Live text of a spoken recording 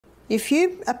If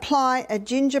you apply a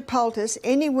ginger poultice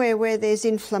anywhere where there's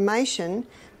inflammation,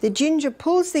 the ginger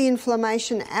pulls the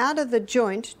inflammation out of the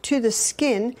joint to the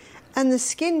skin, and the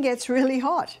skin gets really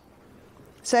hot.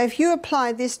 So if you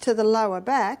apply this to the lower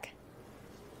back,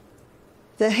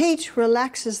 the heat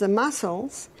relaxes the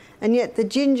muscles, and yet the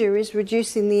ginger is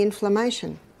reducing the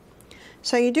inflammation.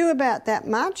 So you do about that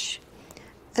much,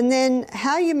 and then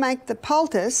how you make the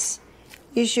poultice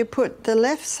is you put the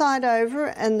left side over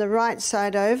and the right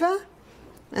side over,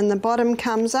 and the bottom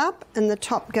comes up and the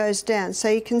top goes down. So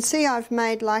you can see I've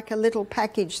made like a little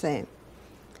package there.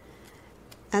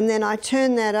 And then I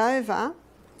turn that over,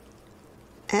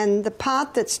 and the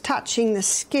part that's touching the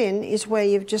skin is where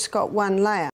you've just got one layer.